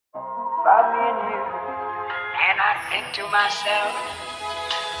about me and you. And I think to myself,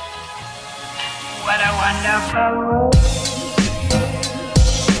 what a wonderful world.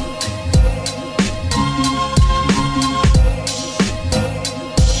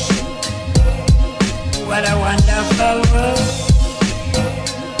 What a wonderful world.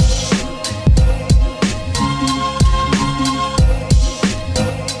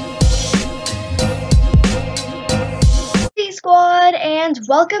 Hey squad, and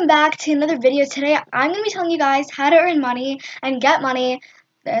welcome back to another video. Today I'm going to be telling you guys how to earn money and get money.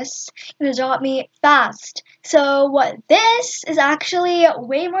 This is going to drop me fast. So what this is actually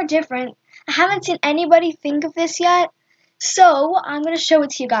way more different. I haven't seen anybody think of this yet. So I'm going to show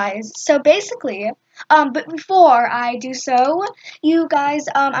it to you guys. So basically, but before I do so, you guys,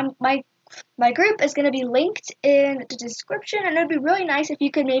 my group is going to be linked in the description, and it would be really nice if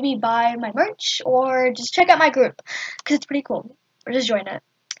you could maybe buy my merch or just check out my group because it's pretty cool. Or just join it.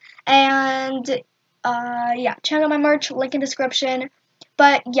 And yeah, check out my merch, link in description.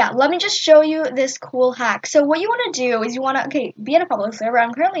 But yeah, let me just show you this cool hack. So what you want to do is you want to, be in a public server.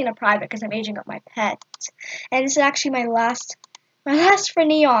 I'm currently in a private because I'm aging up my pet. And this is actually my last for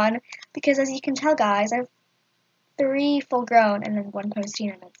Neon, because as you can tell guys, I have 3 full grown and then 1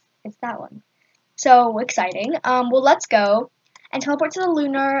 posting, and it's that one. So exciting. Well, let's go and teleport to the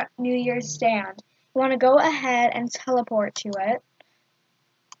Lunar New Year's stand. You want to go ahead and teleport to it.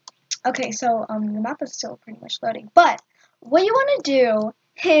 Okay, so the map is still pretty much loading, but what you want to do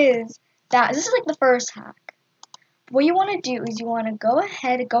is that this is like the first hack. What you want to do is you want to go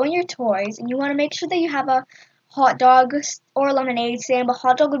ahead, go in your toys, and you want to make sure that you have a hot dog or lemonade stand. But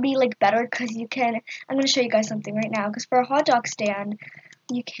hot dog would be like better because you can. I'm gonna show you guys something right now. Because for a hot dog stand,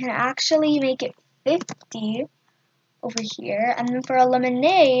 you can actually make it 50 over here, and then for a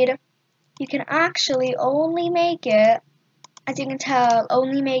lemonade, you can actually only make it, as you can tell,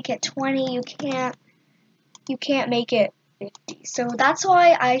 only make it 20. You can't make it 50. So that's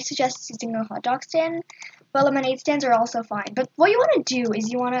why I suggest using a hot dog stand, but lemonade stands are also fine. But what you want to do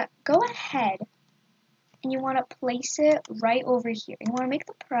is you want to go ahead and you want to place it right over here. You want to make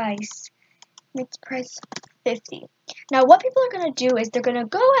the price 50. Now what people are going to do is they're going to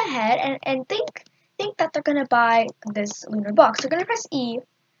go ahead and think that they're going to buy this lunar box. They're going to press E.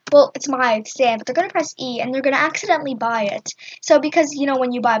 Well, it's my stand, but they're going to press E, and they're going to accidentally buy it. So because,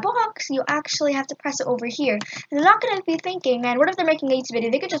 when you buy a box, you actually have to press it over here. And they're not going to be thinking, man, what if they're making a YouTube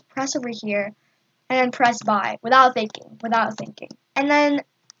video? They could just press over here and then press buy without thinking. And then,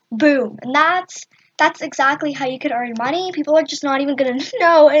 boom. And that's exactly how you could earn money. People are just not even going to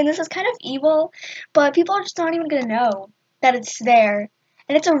know, and this is kind of evil, but people are just not even going to know that it's there.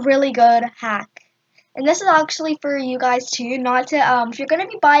 And it's a really good hack. And this is actually for you guys too, not to, if you're going to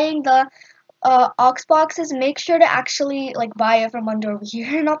be buying the ox boxes, make sure to actually, buy it from under over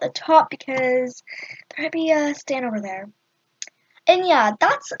here, not the top, because there might be a stand over there. And yeah,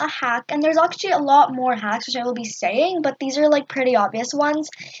 that's a hack, and there's actually a lot more hacks, which I will be saying, but these are, pretty obvious ones.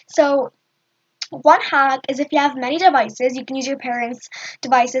 So one hack is if you have many devices, you can use your parents'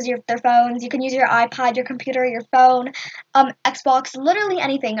 devices, their phones, you can use your iPad, your computer, your phone, Xbox, literally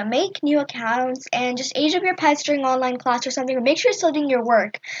anything. Make new accounts and just age up your pets during online class or something, or make sure you're still doing your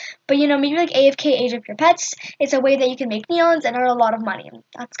work. But maybe AFK age up your pets. It's a way that you can make neons and earn a lot of money.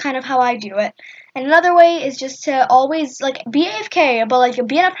 That's kind of how I do it. And another way is just to always, be AFK, but,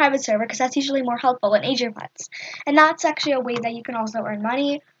 be in a private server, because that's usually more helpful, and age your pets. And that's actually a way that you can also earn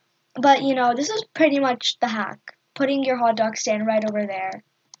money. But, this is pretty much the hack. Putting your hot dog stand right over there.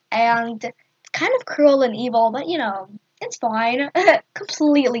 And it's kind of cruel and evil, but, it's fine.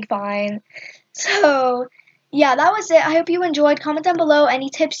 Completely fine. So, yeah, that was it. I hope you enjoyed. Comment down below any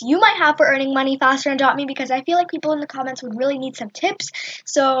tips you might have for earning money faster on Adopt Me, because I feel like people in the comments would really need some tips.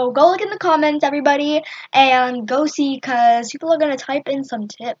 So, go look in the comments, everybody, and go see, because people are going to type in some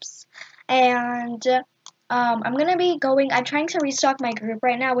tips. And I'm trying to restock my group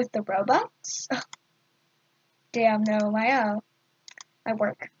right now with the Robux. Damn, no, my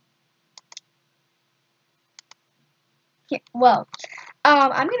work. Yeah, well,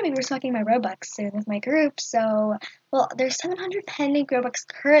 I'm gonna be restocking my Robux soon with my group, so, well, there's 700 pending Robux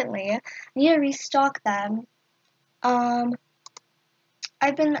currently. I need to restock them.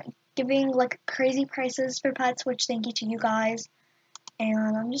 I've been giving, crazy prices for pets, which thank you to you guys,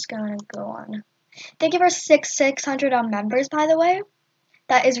 and I'm just gonna go on. Thank you for 600 members, by the way.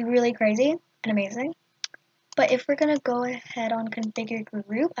 That is really crazy and amazing. But if we're going to go ahead on configure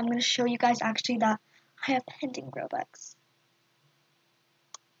group, I'm going to show you guys actually that I have pending Robux.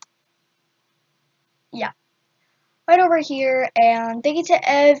 Yeah. right over here. And thank you to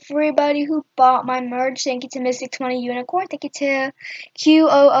everybody who bought my merch. Thank you to Mystic20 Unicorn. Thank you to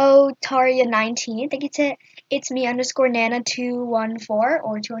QOO Taria 19. Thank you to It's Me underscore Nana 214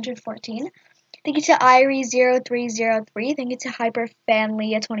 or 214. Thank you to Irie0303. Thank you to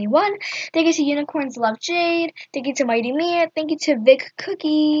HyperFanlia21. Thank you to Unicorns Love Jade. Thank you to Mighty Mia. Thank you to Vic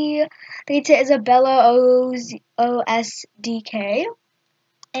Cookie. Thank you to Isabella OSDK.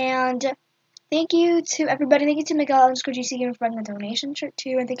 And thank you to everybody. Thank you to Miguel underscore GC Gamer for the donation shirt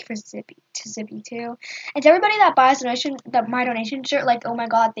too. And thank you for Zippy too. And to everybody that buys my donation shirt, like, oh my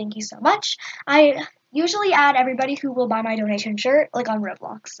god, thank you so much. I usually add everybody who will buy my donation shirt like on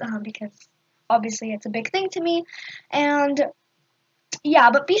Roblox because obviously it's a big thing to me. And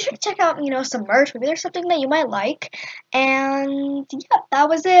yeah, but be sure to check out, some merch. Maybe there's something that you might like. And yeah, that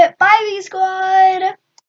was it. Bye, V Squad!